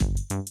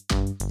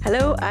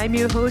Hello, I'm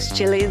your host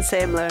Gillian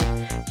Semler.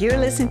 You're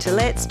listening to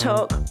Let's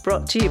Talk,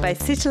 brought to you by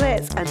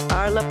CityLets and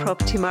Arla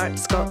Property Mart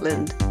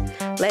Scotland.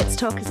 Let's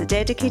Talk is a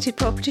dedicated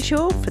property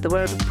show for the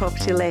world of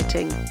property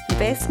letting,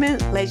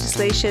 investment,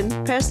 legislation,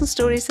 personal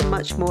stories and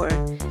much more.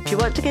 If you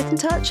want to get in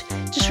touch,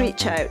 just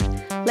reach out.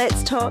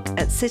 Let's talk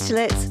at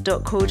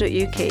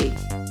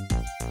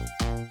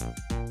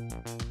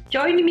citylets.co.uk.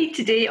 Joining me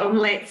today on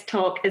Let's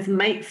Talk is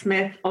Mike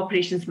Smith,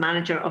 Operations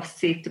Manager of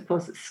Safe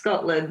Deposits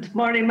Scotland.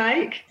 Morning,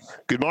 Mike.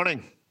 Good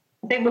morning.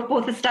 I think we've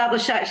both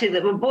established actually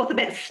that we're both a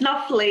bit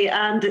snuffly,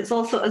 and it's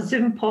also a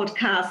Zoom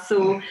podcast,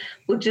 so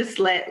we'll just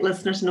let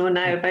listeners know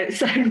now about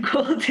sound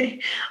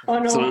quality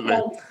on Absolutely.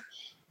 all.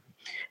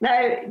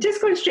 Now,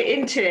 just going straight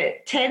into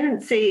it,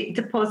 tenancy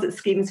deposit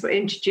schemes were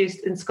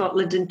introduced in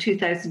Scotland in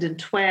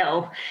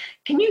 2012.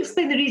 Can you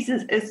explain the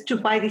reasons as to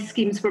why these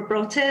schemes were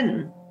brought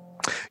in?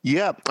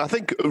 Yeah, I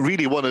think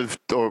really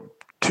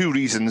two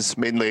reasons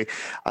mainly.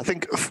 I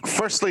think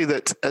firstly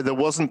that there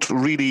wasn't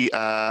really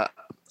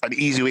an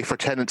easy way for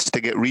tenants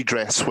to get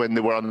redress when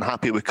they were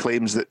unhappy with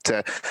claims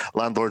that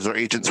landlords or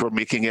agents were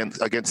making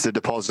against the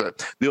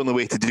deposit. The only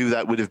way to do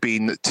that would have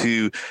been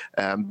to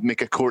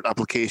make a court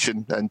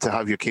application and to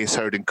have your case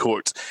heard in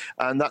court.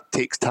 And that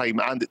takes time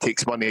and it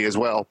takes money as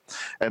well.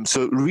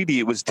 So really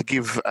it was to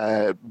give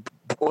I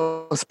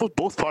suppose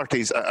both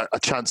parties a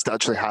chance to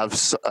actually have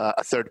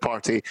a third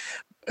party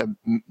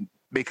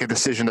make a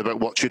decision about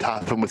what should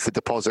happen with the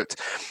deposit.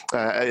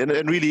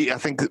 And really, I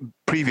think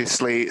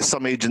previously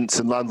some agents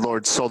and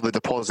landlords saw the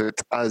deposit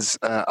as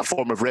a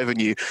form of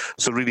revenue.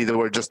 So really they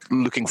were just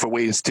looking for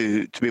ways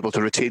to be able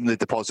to retain the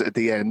deposit at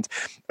the end.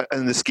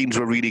 And the schemes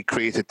were really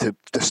created to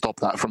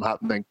stop that from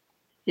happening.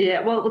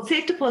 Yeah, well,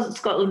 Safe Deposit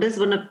Scotland is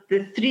one of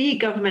the 3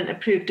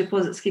 government-approved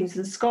deposit schemes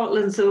in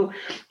Scotland. So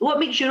what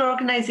makes your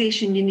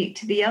organisation unique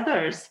to the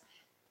others?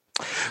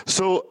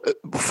 So,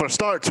 for a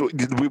start,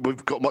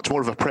 we've got much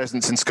more of a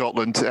presence in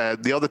Scotland.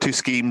 The other 2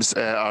 schemes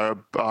are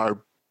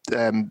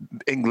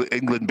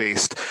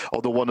England-based,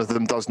 although one of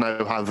them does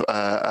now have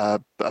a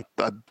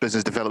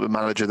business development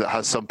manager that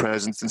has some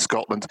presence in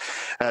Scotland.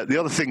 The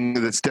other thing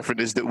that's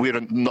different is that we're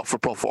a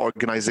not-for-profit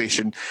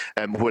organisation,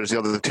 whereas the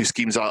other 2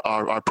 schemes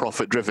are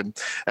profit-driven.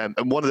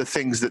 And one of the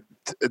things that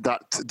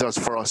does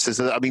for us is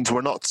that means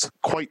we're not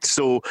quite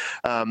so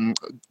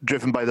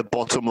driven by the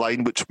bottom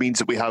line, which means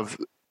that we have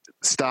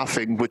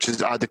staffing which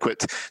is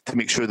adequate to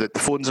make sure that the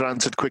phones are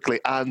answered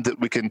quickly and that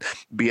we can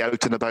be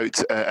out and about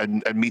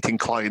and meeting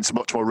clients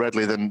much more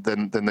readily than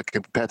the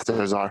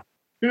competitors are.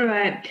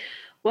 Right.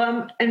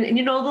 Well, and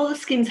you know, although the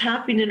schemes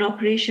have been in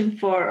operation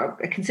for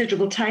a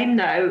considerable time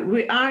now,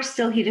 we are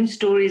still hearing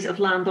stories of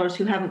landlords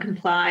who haven't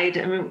complied.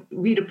 I mean,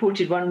 we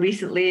reported one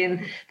recently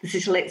in the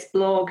CityLets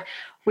blog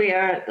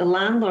where the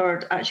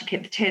landlord actually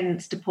kept the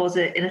tenant's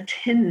deposit in a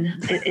tin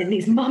in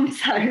his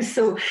mum's house.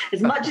 So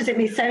as much as it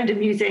may sound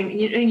amusing,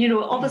 you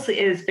know, obviously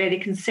it is very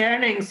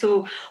concerning.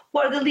 So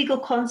what are the legal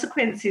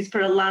consequences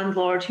for a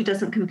landlord who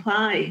doesn't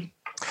comply?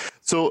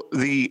 So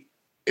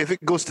if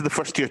it goes to the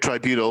first-tier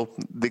tribunal,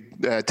 the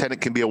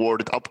tenant can be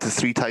awarded up to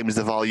 3 times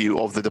the value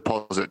of the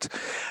deposit.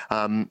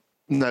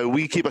 Now,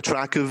 we keep a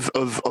track of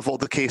all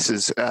the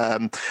cases,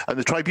 and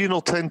the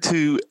tribunal tend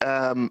to,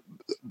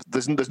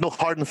 there's no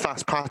hard and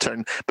fast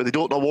pattern, but they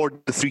don't award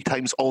the 3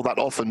 times all that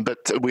often. But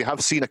we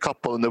have seen a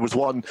couple, and there was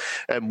one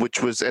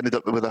which ended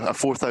up with a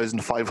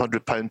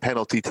 £4,500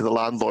 penalty to the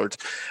landlord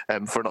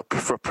for not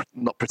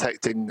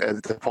protecting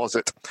the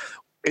deposit.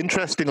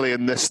 Interestingly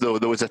in this, though,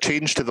 there was a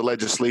change to the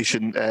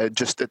legislation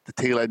just at the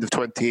tail end of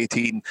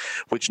 2018,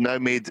 which now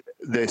made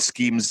the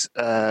schemes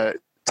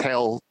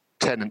tell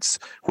tenants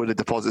where the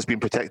deposit's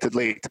been protected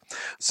late.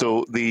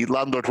 So the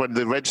landlord, when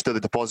they register the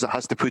deposit,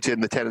 has to put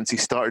in the tenancy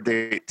start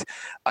date.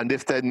 And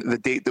if then the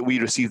date that we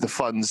receive the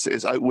funds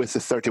is out with the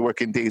 30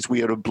 working days,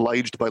 we are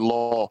obliged by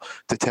law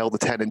to tell the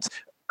tenant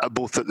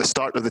both at the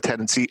start of the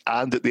tenancy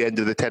and at the end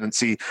of the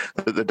tenancy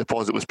that the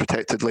deposit was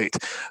protected late,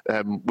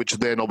 which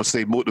then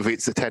obviously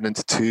motivates the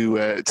tenant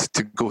to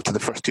go to the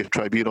first-tier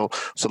tribunal.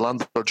 So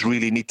landlords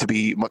really need to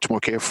be much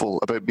more careful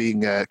about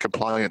being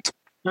compliant.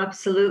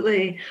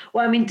 Absolutely.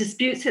 Well, I mean,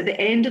 disputes at the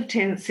end of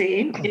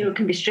tenancy,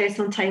 can be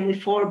stressful and timely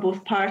for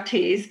both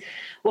parties.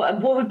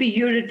 What would be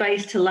your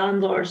advice to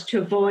landlords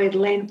to avoid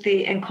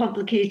lengthy and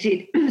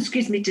complicated,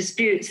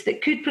 disputes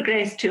that could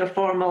progress to a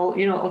formal,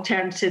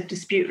 alternative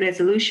dispute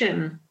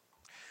resolution?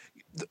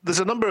 There's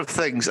a number of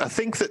things. I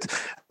think that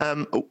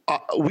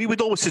we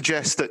would always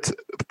suggest that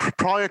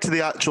prior to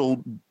the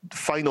actual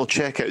final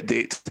checkout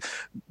date,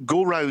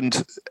 go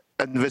round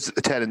and visit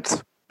the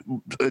tenant,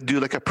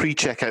 do like a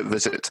pre-checkout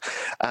visit,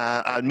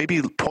 and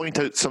maybe point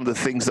out some of the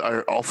things that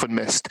are often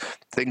missed.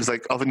 Things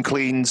like oven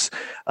cleans,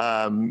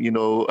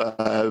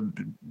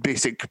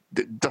 basic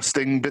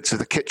dusting, bits of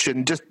the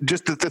kitchen, just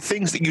the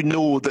things that you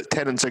know that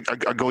tenants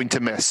are going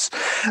to miss.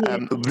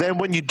 Then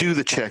when you do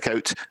the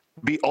checkout,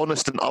 be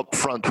honest and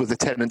upfront with the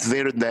tenants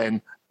there and then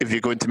if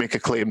you're going to make a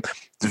claim.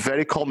 It's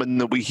very common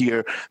that we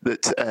hear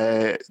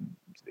that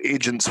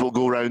agents will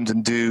go around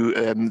and do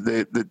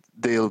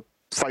they'll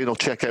final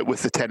checkout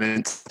with the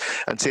tenant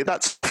and say,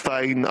 that's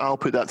fine, I'll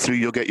put that through,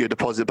 you'll get your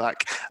deposit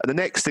back. And the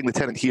next thing the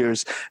tenant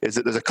hears is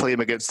that there's a claim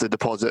against the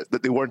deposit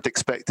that they weren't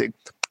expecting.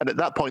 And at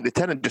that point, the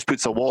tenant just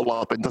puts a wall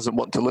up and doesn't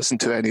want to listen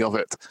to any of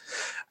it.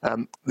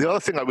 The other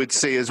thing I would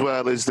say as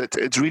well is that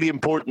it's really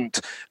important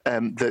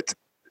that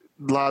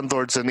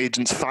landlords and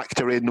agents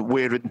factor in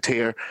wear and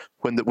tear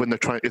when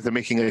if they're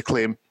making a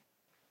claim.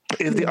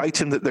 If the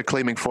item that they're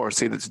claiming for,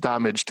 say that's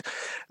damaged,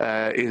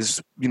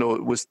 was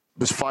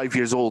 5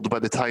 years old by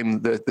the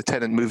time the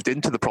tenant moved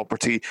into the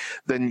property,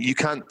 then you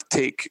can't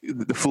take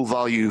the full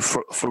value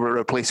for a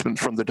replacement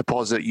from the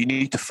deposit. You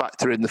need to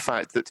factor in the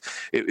fact that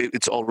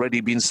it's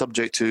already been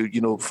subject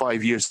to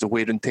 5 years of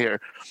wear and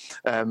tear.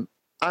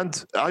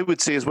 And I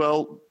would say as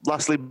well,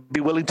 lastly,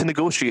 be willing to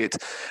negotiate.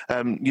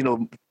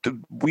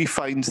 We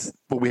find,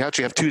 we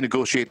actually have two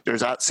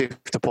negotiators at Safe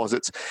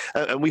Deposits,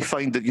 and we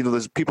find that,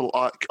 there's people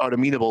are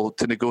amenable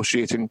to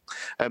negotiating.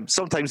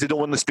 Sometimes they don't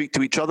want to speak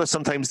to each other.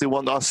 Sometimes they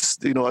want us,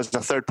 as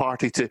a third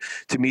party to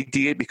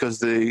mediate because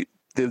the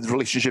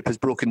relationship has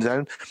broken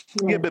down.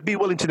 Yeah, but be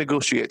willing to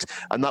negotiate.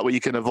 And that way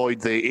you can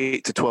avoid the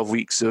 8 to 12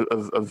 weeks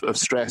of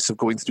stress of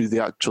going through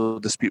the actual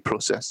dispute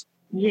process.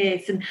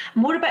 Yes, and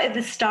more about at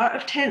the start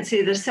of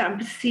tenancy, there's certain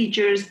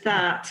procedures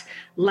that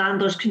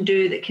landlords can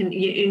do that can,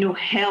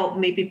 help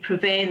maybe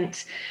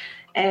prevent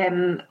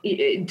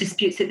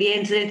disputes at the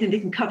end. Is there anything they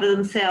can cover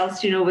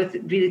themselves, with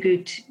really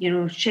good,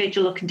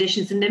 schedule of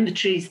conditions and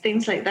inventories,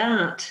 things like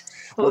that?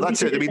 Well,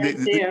 that's it. I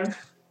mean,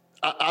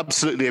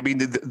 absolutely. I mean,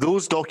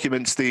 those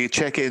documents, the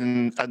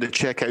check-in and the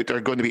check-out,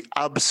 are going to be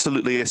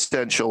absolutely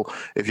essential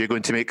if you're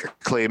going to make a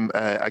claim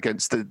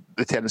against the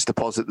tenant's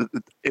deposit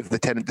if the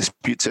tenant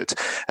disputes it,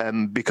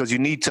 because you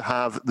need to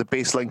have the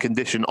baseline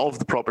condition of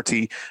the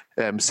property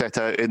set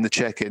out in the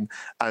check-in,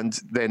 and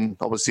then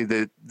obviously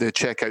the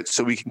check-out,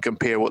 so we can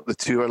compare what the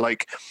two are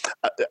like.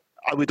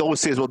 I would always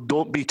say as well,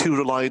 don't be too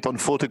reliant on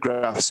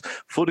photographs.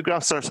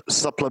 Photographs are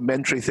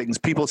supplementary things.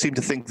 People seem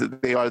to think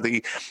that they are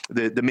the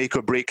make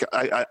or break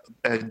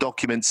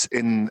documents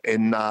in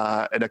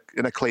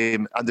a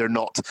claim, and they're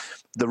not.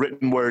 The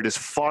written word is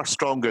far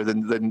stronger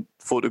than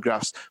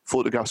photographs.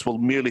 Photographs will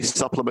merely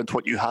supplement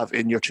what you have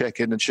in your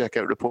check-in and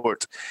check-out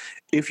report.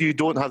 If you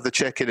don't have the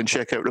check-in and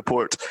check-out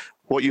report,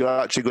 what you're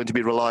actually going to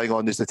be relying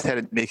on is the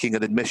tenant making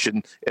an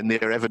admission in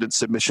their evidence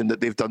submission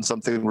that they've done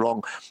something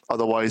wrong.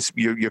 Otherwise,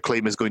 your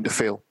claim is going to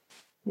fail.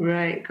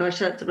 Right. Gosh,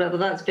 that's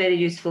very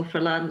useful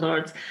for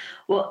landlords.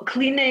 Well,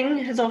 cleaning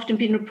has often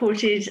been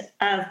reported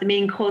as the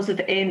main cause of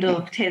end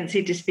of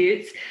tenancy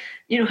disputes.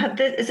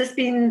 Has this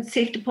been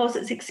Safe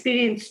Deposits'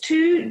 experience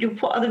too?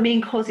 What other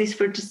main causes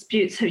for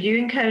disputes have you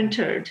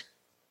encountered?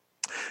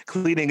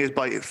 Cleaning is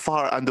by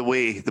far and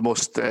away the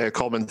most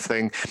common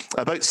thing.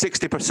 About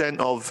 60%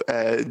 of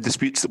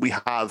disputes that we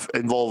have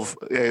involve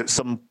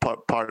some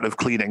part of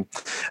cleaning.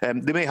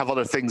 They may have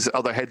other things,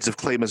 other heads of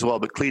claim as well,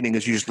 but cleaning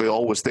is usually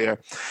always there.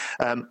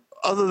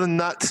 Other than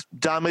that,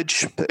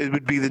 damage, it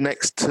would be the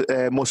next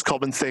most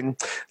common thing.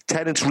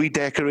 Tenants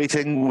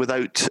redecorating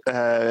without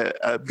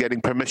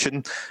getting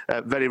permission.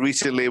 Very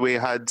recently, we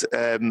had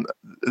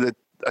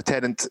a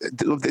tenant,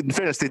 in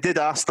fairness, they did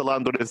ask the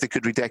landlord if they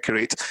could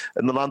redecorate,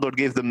 and the landlord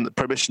gave them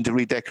permission to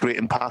redecorate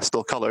in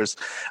pastel colours,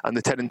 and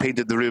the tenant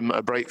painted the room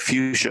a bright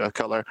fuchsia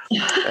colour,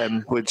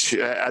 which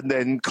and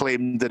then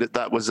claimed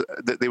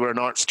that they were an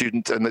art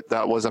student and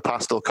that was a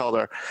pastel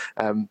colour.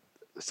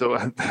 So,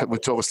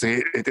 which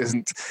obviously it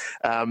isn't.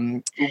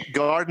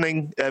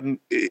 Gardening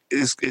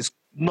is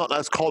not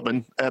as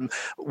common.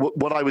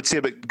 What I would say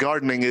about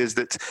gardening is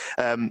that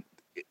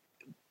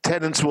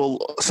tenants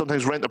will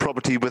sometimes rent a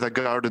property with a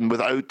garden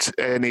without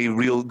any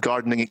real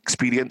gardening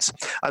experience.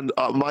 And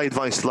my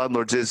advice to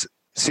landlords is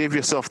save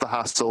yourself the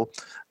hassle.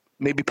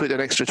 Maybe put an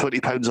extra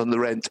 £20 on the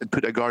rent and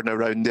put a garden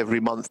around every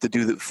month to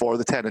do that for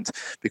the tenant,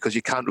 because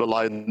you can't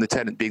rely on the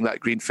tenant being that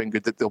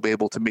green-fingered that they'll be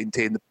able to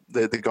maintain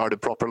the garden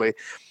properly.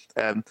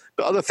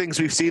 But other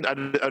things we've seen, I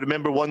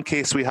remember one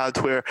case we had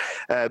where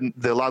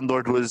the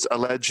landlord was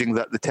alleging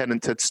that the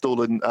tenant had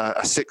stolen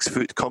a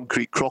 6-foot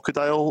concrete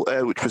crocodile,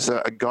 which was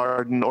a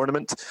garden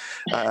ornament,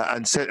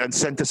 and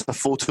sent us a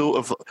photo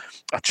of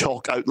a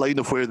chalk outline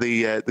of where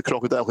the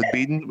crocodile had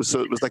been.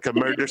 So it was like a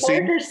murder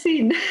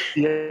scene.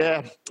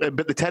 Yeah,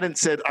 but the tenant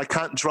said, "I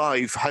can't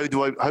drive. How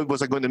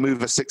was I going to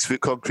move a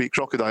 6-foot concrete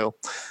crocodile?"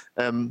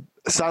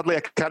 Sadly, I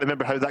can't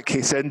remember how that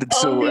case ended,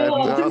 so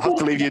I'll have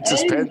to leave you in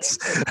suspense.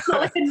 It's not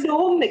like a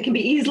gnome that can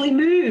be easily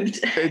moved.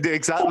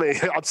 Exactly,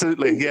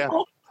 absolutely, yeah.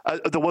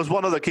 There was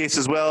one other case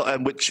as well,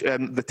 which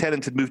the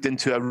tenant had moved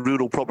into a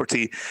rural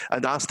property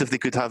and asked if they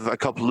could have a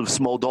couple of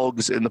small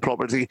dogs in the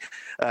property,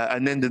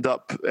 and ended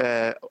up,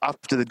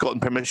 after they'd gotten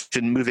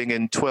permission, moving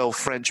in 12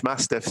 French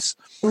Mastiffs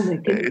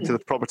into the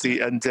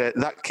property. And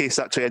that case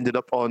actually ended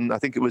up on, I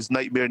think it was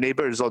Nightmare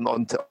Neighbours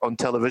on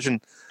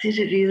television. Did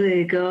it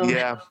really go?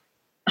 Yeah.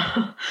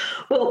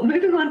 Well,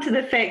 moving on to the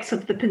effects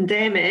of the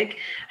pandemic,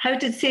 how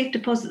did Safe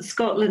Deposit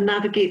Scotland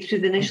navigate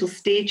through the initial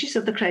stages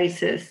of the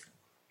crisis?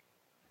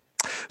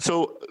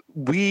 So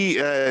we,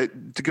 to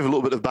give a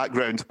little bit of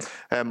background,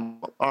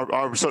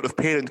 our sort of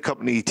parent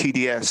company,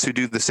 TDS, who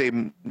do the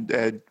same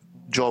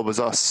job as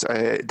us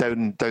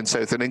down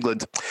south in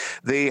England.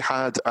 They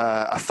had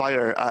a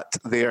fire at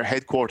their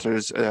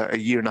headquarters a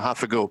year and a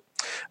half ago.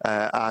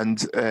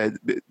 And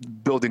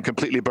building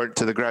completely burnt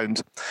to the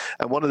ground.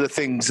 And one of the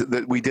things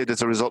that we did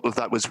as a result of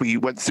that was we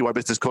went through our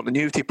business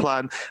continuity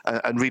plan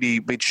and really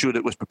made sure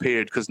it was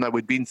prepared, because now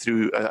we'd been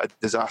through a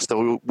disaster.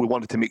 We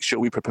wanted to make sure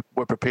we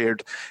were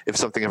prepared if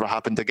something ever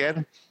happened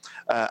again.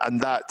 And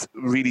that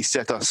really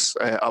set us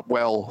up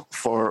well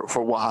for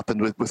what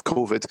happened with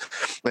COVID.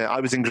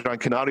 I was in Gran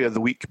Canaria the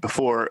week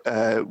before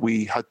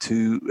we had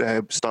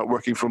to start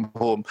working from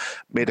home,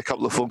 made a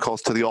couple of phone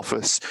calls to the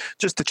office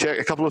just to check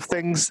a couple of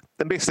things.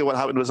 And basically what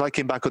happened was I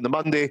came back on the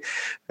Monday.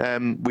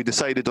 We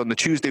decided on the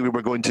Tuesday we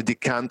were going to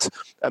decant.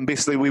 And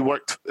basically we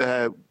worked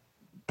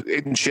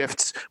in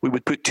shifts. We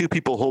would put 2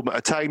 people home at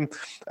a time,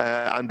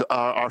 and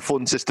our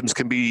phone systems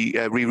can be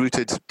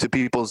rerouted to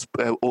people's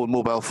own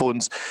mobile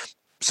phones.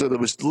 So there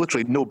was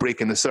literally no break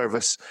in the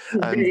service.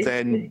 And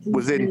then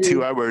within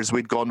 2 hours,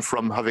 we'd gone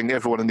from having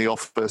everyone in the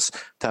office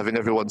to having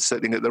everyone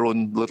sitting at their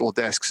own little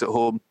desks at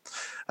home.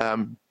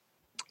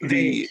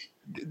 The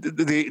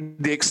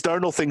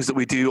external things that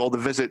we do, all the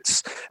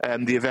visits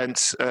and the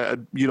events,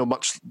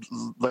 much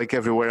like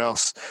everywhere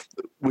else,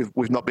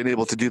 we've not been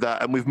able to do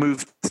that, and we've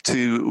moved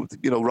to,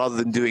 rather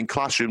than doing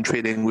classroom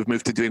training, we've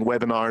moved to doing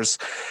webinars.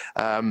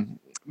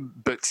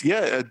 But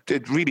yeah,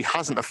 it really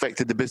hasn't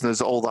affected the business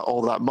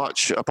all that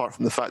much, apart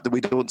from the fact that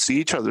we don't see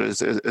each other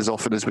as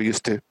often as we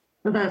used to.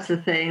 Well, that's the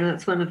thing.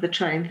 That's one of the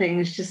trying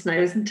things just now,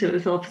 isn't it,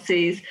 with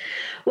offices?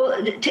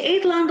 Well, to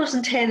aid landlords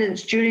and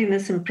tenants during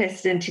this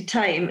unprecedented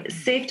time,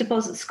 Safe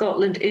Deposit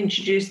Scotland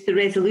introduced the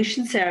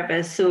resolution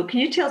service. So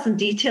can you tell us in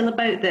detail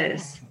about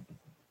this?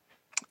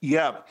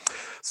 Yeah.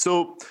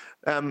 So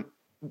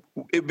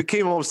it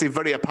became obviously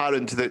very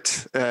apparent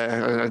that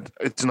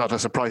it's not a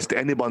surprise to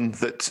anyone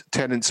that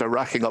tenants are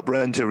racking up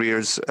rent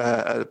arrears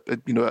at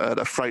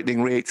a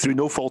frightening rate through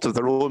no fault of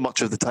their own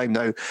much of the time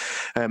now.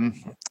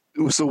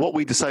 So what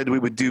we decided we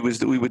would do is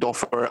that we would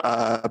offer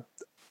a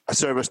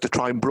service to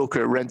try and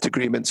broker rent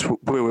agreements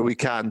where we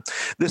can.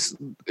 This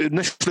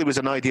initially was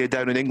an idea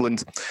down in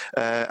England,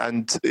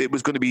 and it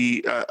was going to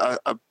be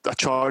a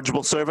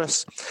chargeable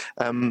service.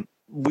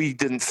 We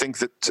didn't think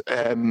that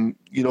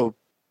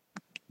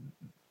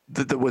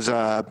that there was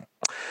an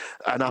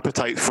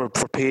appetite for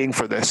paying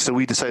for this, so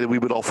we decided we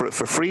would offer it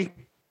for free.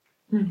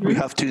 Mm-hmm. We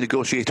have 2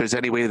 negotiators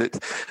anyway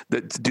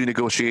that do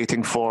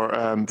negotiating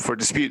for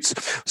disputes.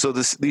 So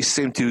these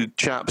same 2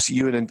 chaps,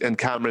 Ewan and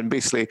Cameron,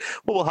 basically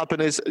what will happen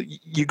is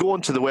you go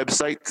onto the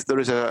website. There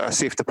is a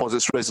Safe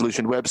Deposits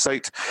Resolution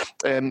website,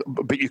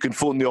 but you can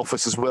phone the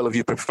office as well if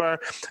you prefer.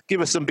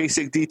 Give us some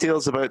basic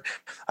details about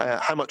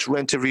how much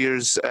rent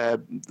arrears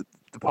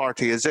the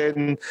party is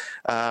in,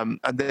 and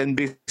then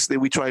basically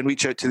we try and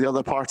reach out to the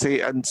other party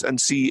and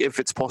see if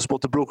it's possible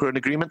to broker an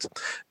agreement.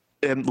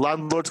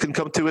 Landlords can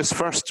come to us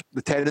first,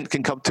 the tenant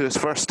can come to us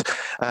first,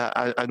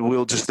 and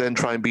we'll just then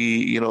try and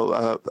be,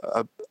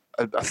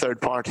 a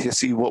third party to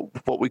see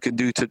what we can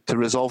do to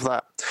resolve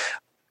that.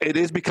 It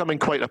is becoming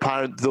quite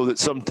apparent, though, that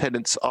some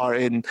tenants are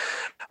in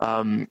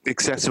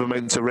excessive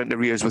amounts of rent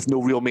arrears with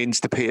no real means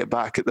to pay it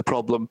back at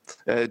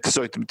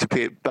to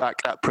pay it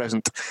back at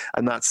present,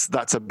 and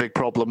that's a big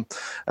problem,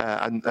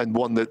 and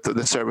one that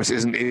the service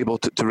isn't able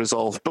to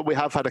resolve. But we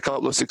have had a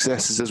couple of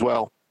successes as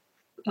well.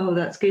 Oh,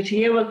 that's good to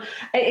hear. Well,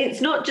 it's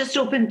not just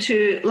open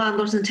to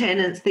landlords and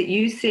tenants that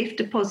use Safe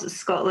Deposits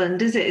Scotland,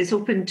 is it? It's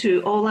open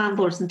to all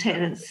landlords and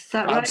tenants. Is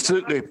that right?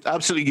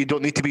 Absolutely. You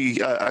don't need to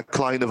be a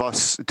client of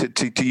us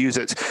to use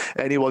it.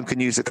 Anyone can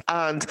use it.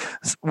 And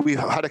we've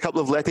had a couple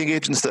of letting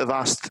agents that have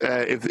asked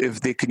if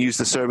they can use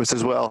the service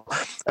as well.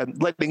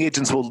 Letting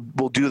agents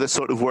will do this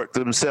sort of work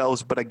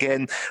themselves, but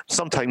again,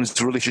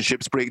 sometimes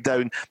relationships break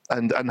down,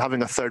 and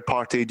having a third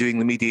party doing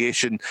the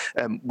mediation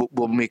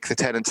will make the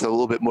tenants a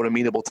little bit more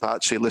amenable to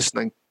actually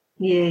listening.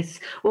 Yes.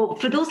 Well,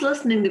 for those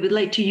listening that would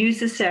like to use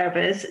the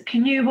service,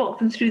 can you walk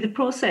them through the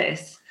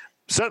process?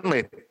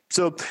 Certainly.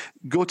 So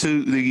go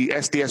to the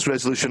SDS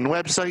Resolution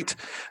website.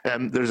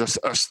 There's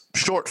a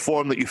short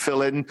form that you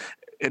fill in,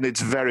 and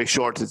it's very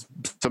short. It's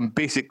some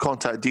basic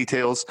contact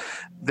details.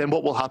 Then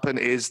what will happen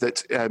is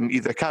that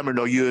either Cameron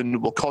or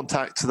Ewan will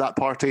contact that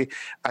party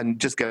and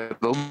just get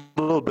a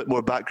little bit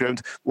more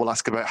background. We'll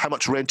ask about how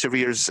much rent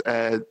arrears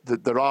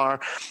that there are,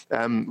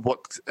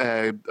 what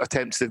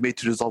attempts they've made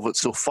to resolve it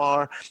so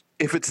far.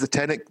 If it's the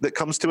tenant that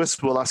comes to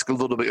us, we'll ask a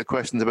little bit of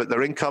questions about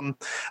their income,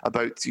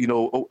 about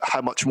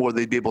how much more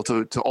they'd be able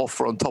to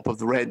offer on top of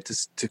the rent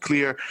to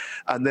clear,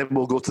 and then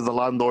we'll go to the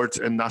landlord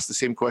and ask the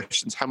same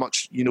questions. How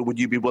much would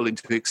you be willing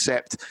to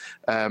accept,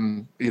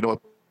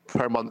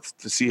 per month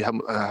to see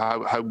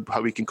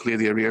how we can clear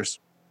the arrears?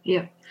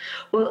 Yeah.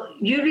 Well,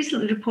 you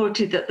recently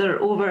reported that there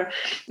are over,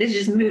 this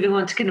is just moving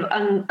on to kind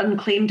of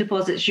unclaimed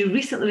deposits. You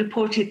recently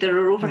reported there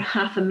are over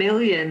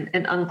 500,000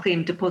 in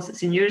unclaimed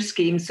deposits in your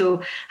scheme.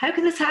 So how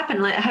can this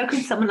happen? Like, how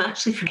can someone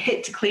actually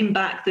forget to claim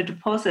back their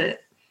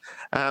deposit?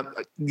 I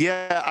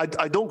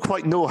don't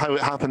quite know how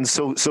it happens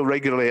so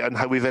regularly and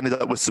how we've ended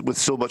up with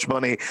so much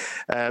money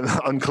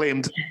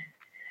unclaimed.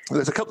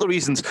 There's a couple of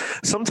reasons.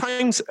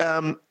 Sometimes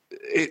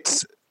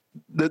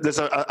there's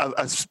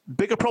a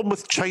bigger problem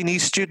with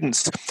Chinese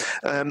students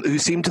who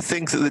seem to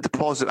think that the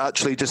deposit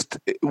actually just,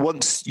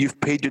 once you've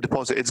paid your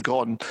deposit, it's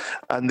gone,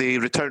 and they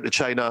return to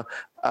China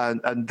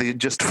and they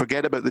just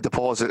forget about the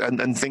deposit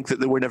and think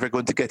that they were never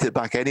going to get it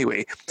back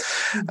anyway.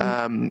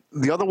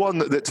 The other one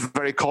that's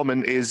very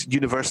common is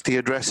university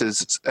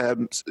addresses,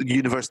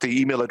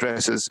 university email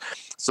addresses.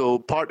 So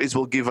parties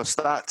will give us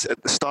that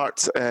at the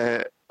start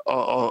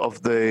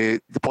of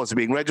the deposit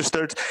being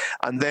registered,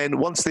 and then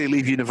once they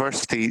leave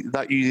university,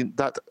 that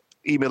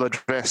email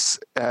address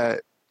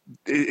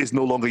is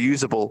no longer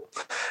usable,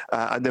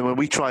 and then when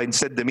we try and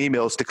send them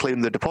emails to claim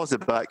their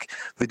deposit back,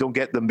 they don't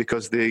get them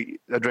because the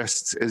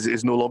address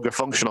is no longer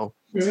functional.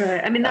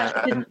 Right. I mean,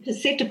 the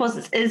Safe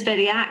Deposits is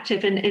very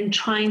active in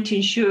trying to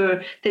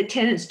ensure that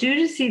tenants do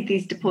receive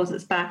these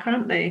deposits back,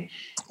 aren't they?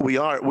 We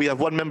are. We have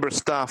one member of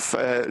staff,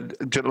 a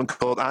gentleman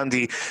called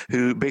Andy,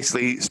 who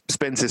basically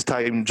spends his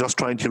time just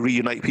trying to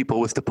reunite people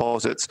with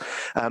deposits.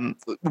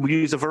 We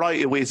use a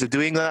variety of ways of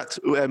doing that.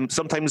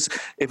 Sometimes,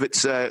 if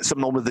it's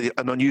someone with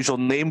an unusual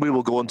name, we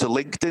will go onto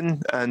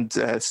LinkedIn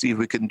and see if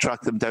we can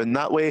track them down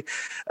that way.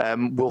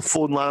 We'll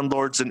phone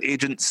landlords and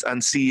agents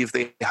and see if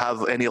they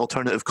have any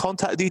alternative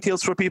contact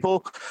details for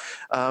people.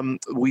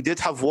 We did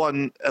have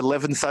one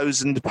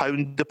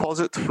 £11,000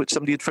 deposit, which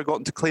somebody had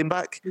forgotten to claim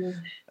back. Yeah.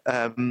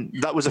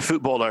 That was a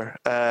footballer,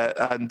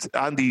 and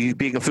Andy,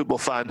 being a football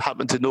fan,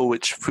 happened to know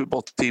which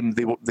football team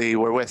they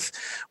were with.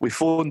 We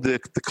phoned the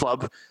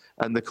club,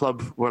 and the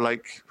club were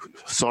like,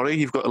 "Sorry,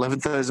 you've got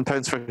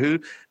 £11,000 for who?"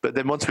 But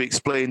then once we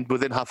explained,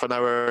 within half an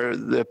hour,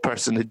 the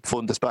person had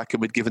phoned us back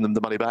and we'd given them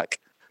the money back.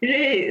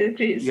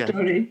 Great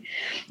story.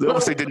 They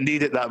obviously didn't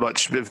need it that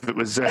much if it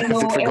was. It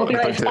would be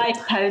like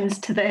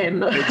 £5 to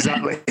them.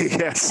 Exactly.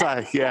 Yes.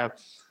 Yeah.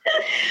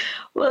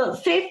 Well,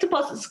 Safe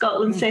Deposit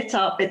Scotland set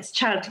up its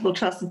charitable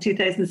trust in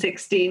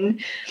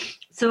 2016.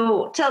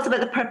 So tell us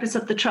about the purpose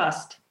of the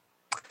trust.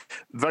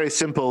 Very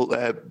simple.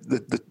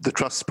 The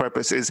trust's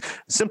purpose is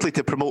simply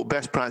to promote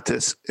best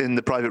practice in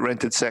the private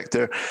rented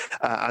sector,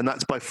 and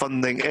that's by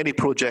funding any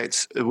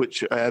projects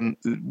which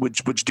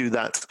do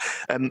that.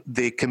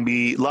 They can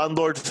be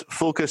landlord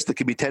focused, they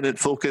can be tenant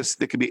focused,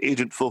 they can be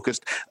agent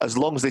focused. As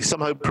long as they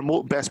somehow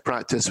promote best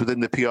practice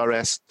within the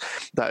PRS,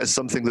 that is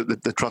something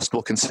that the trust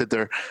will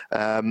consider.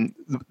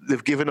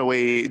 They've given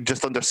away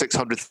just under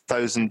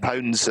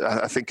 £600,000,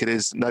 I think it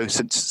is now,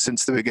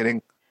 since the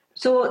beginning.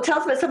 So tell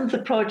us about some of the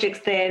projects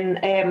then,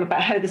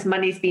 about how this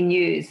money's been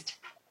used.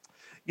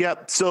 Yeah,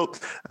 so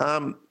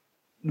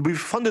we've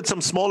funded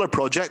some smaller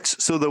projects.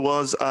 So there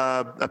was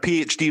a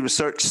PhD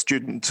research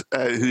student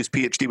whose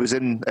PhD was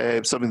in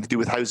something to do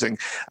with housing,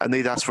 and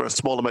they'd asked for a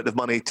small amount of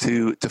money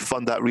to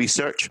fund that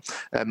research,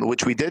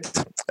 which we did.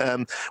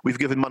 We've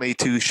given money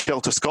to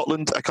Shelter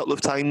Scotland a couple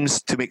of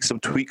times to make some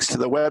tweaks to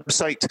their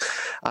website.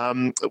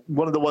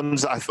 One of the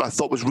ones I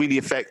thought was really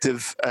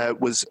effective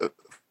was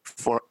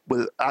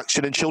with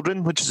Action in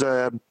Children, which is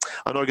an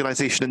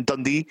organisation in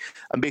Dundee,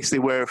 and basically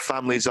where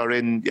families are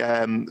in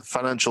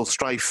financial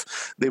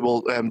strife, they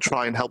will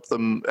try and help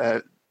them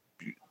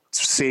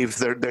save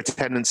their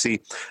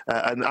tenancy.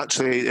 And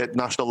actually at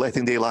National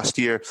Letting Day last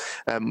year,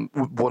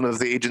 one of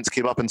the agents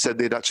came up and said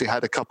they'd actually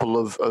had a couple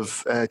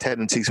of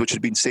tenancies which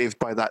had been saved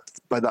by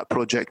that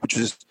project, which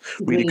is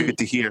really good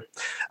to hear.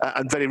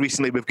 And very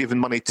recently we've given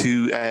money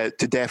to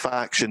Deaf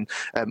Action,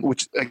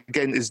 which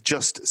again is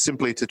just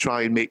simply to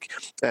try and make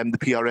the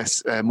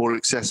PRS more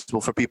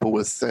accessible for people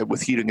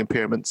with hearing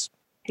impairments.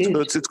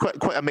 Good. So it's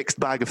quite a mixed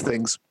bag of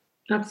things.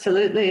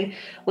 Absolutely.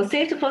 Well,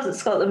 Safe Deposit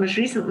Scotland was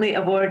recently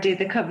awarded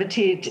the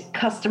coveted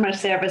Customer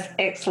Service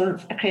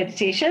Excellence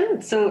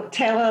accreditation. So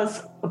tell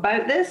us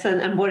about this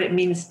and what it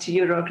means to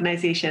your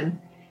organisation.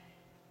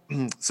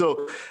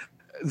 So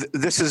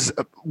this is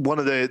one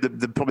of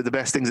the probably the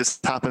best things that's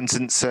happened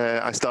since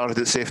I started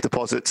at Safe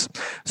Deposits.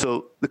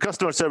 So the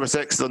Customer Service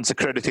Excellence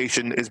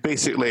accreditation is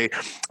basically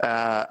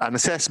an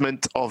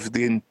assessment of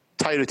the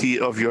entirety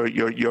of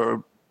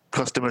your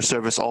customer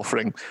service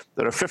offering.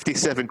 There are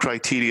 57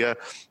 criteria.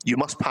 You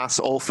must pass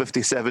all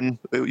 57.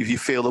 If you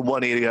fail in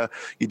one area,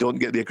 you don't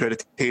get the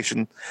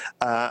accreditation.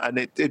 And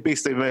it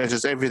basically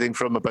measures everything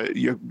from about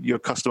your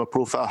customer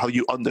profile, how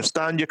you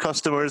understand your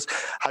customers,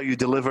 how you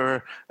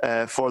deliver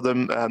for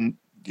them,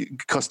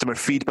 customer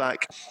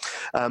feedback.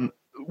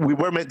 We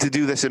were meant to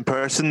do this in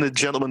person. The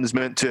gentleman is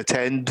meant to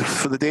attend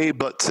for the day,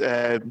 but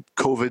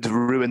COVID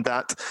ruined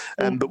that.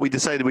 But we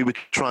decided we would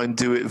try and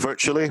do it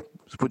virtually,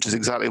 which is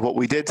exactly what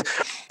we did.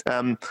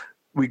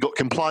 We got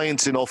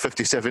compliance in all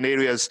 57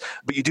 areas,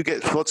 but you do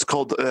get what's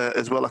called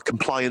as well a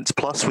compliance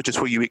plus, which is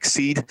where you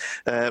exceed.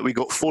 We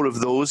got 4 of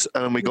those,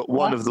 and we got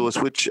 1 of those,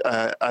 which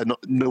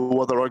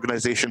no other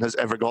organisation has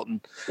ever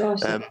gotten.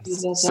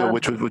 So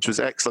which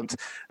was excellent.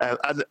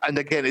 And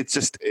again, it's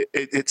just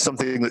it's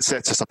something that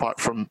sets us apart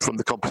from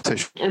the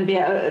competition. And be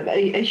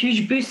a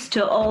huge boost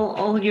to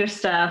all your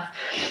staff.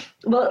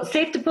 Well,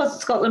 Safe Deposit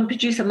Scotland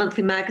produce a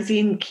monthly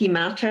magazine, Key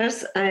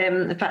Matters.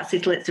 In fact,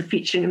 Citylets are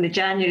featuring in the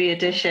January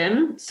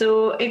edition.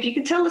 So if you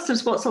can tell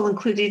listeners what's all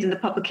included in the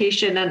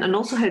publication and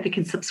also how they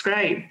can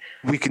subscribe.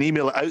 We can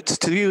email it out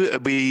to you.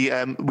 We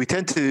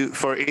tend to,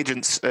 for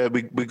agents,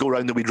 we go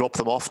around and we drop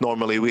them off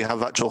normally. We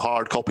have actual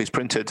hard copies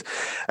printed.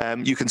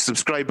 You can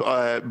subscribe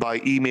by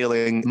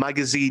emailing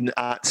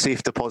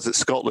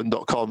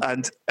magazine@safedepositscotland.com.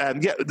 And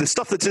the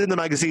stuff that's in the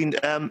magazine,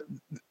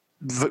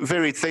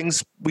 varied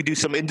things. We do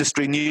some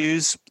industry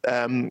news.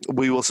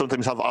 We will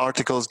sometimes have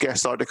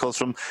guest articles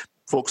from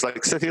folks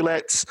like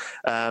Citylets,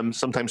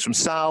 sometimes from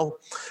Sal.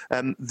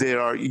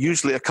 There are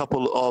usually a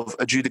couple of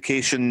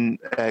adjudication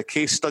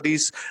case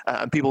studies,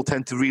 and people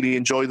tend to really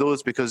enjoy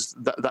those because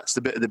that's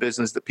the bit of the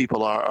business that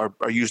people are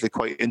usually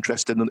quite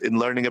interested in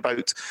learning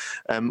about.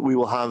 We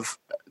will have,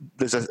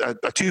 there's a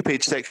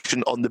 2-page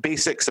section on the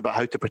basics about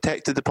how to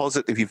protect a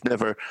deposit if you've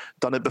never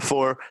done it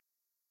before.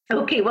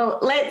 Okay, well,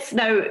 let's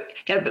now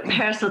get a bit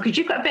personal, because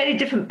you've got a very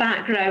different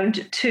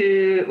background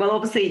to, well,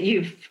 obviously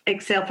you've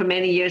excelled for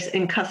many years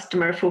in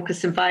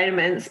customer-focused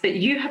environments, but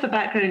you have a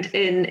background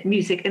in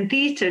music and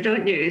theatre,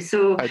 don't you?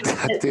 So I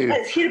do.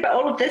 Let's hear about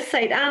all of this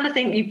side. And I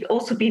think you've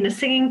also been a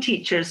singing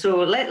teacher.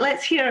 So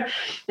let's hear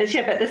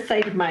about this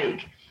side of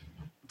Mike.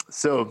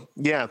 So,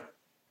 yeah.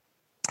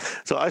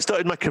 So I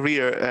started my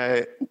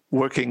career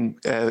working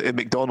in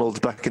McDonald's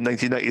back in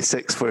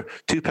 1996 for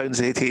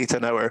 £2.88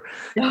 an hour.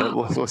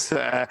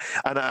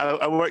 And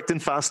I worked in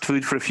fast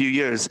food for a few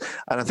years.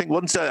 And I think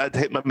once I'd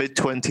hit my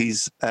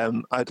mid-20s,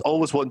 I'd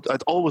always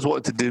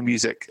wanted to do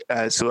music.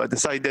 So I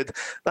decided,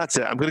 that's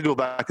it, I'm going to go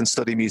back and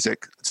study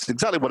music. It's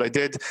exactly what I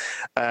did.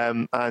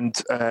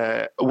 And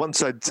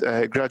once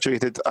I'd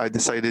graduated, I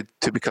decided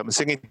to become a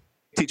singing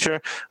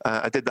teacher.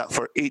 I did that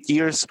for 8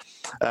 years.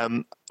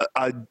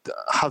 I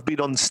have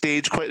been on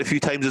stage quite a few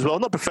times as well,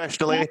 not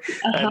professionally,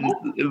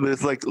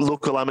 with like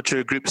local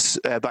amateur groups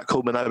back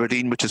home in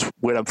Aberdeen, which is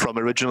where I'm from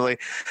originally.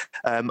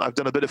 I've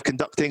done a bit of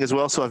conducting as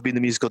well, so I've been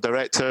the musical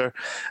director.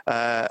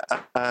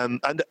 And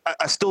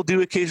I still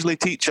do occasionally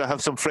teach. I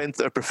have some friends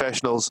that are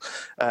professionals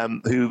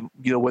who,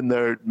 when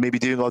they're maybe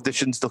doing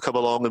auditions, they'll come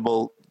along and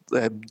we'll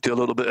do a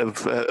little bit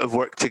of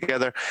work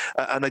together.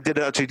 And I did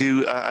actually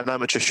do an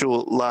amateur show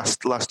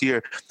last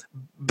year.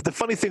 But the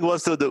funny thing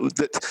was, though,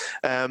 that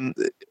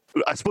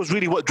I suppose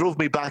really what drove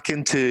me back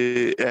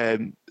into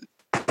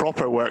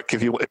proper work,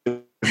 if you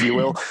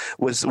will,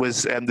 was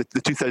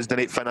the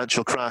 2008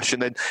 financial crash,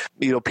 and then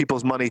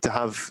people's money to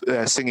have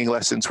singing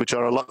lessons, which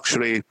are a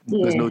luxury,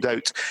 there's no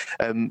doubt.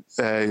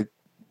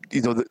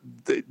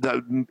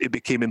 That it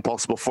became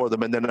impossible for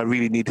them, and then I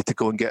really needed to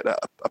go and get a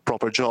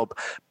proper job.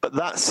 But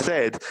that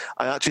said,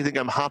 I actually think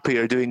I'm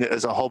happier doing it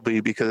as a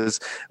hobby,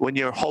 because when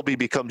your hobby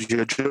becomes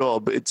your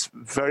job, it's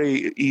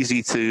very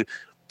easy to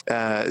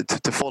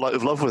fall out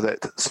of love with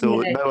it.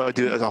 So now I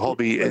do it as a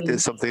hobby. It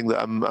is something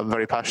that I'm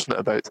very passionate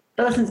about.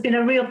 Well, listen, it's been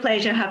a real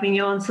pleasure having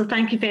you on. So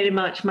thank you very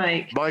much,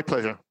 Mike. My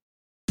pleasure.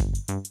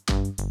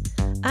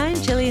 I'm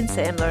Gillian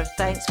Semler.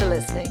 Thanks for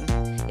listening.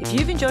 If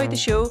you've enjoyed the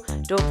show,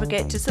 don't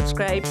forget to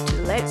subscribe to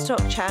the Let's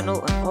Talk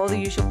channel on all the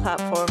usual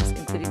platforms,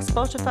 including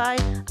Spotify,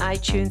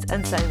 iTunes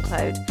and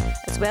SoundCloud,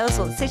 as well as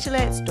on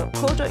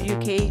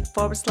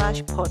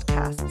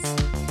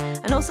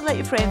citylets.co.uk/podcasts. And also let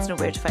your friends know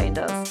where to find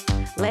us.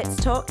 Let's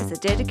Talk is a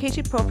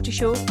dedicated property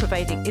show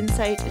providing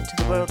insight into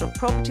the world of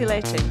property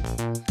letting.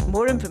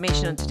 More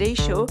information on today's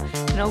show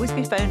can always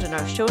be found on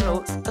our show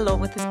notes along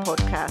with this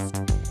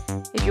podcast.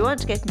 If you want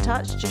to get in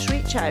touch, just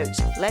reach out.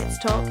 Let's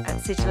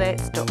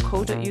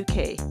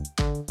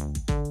talk@citylets.co.uk.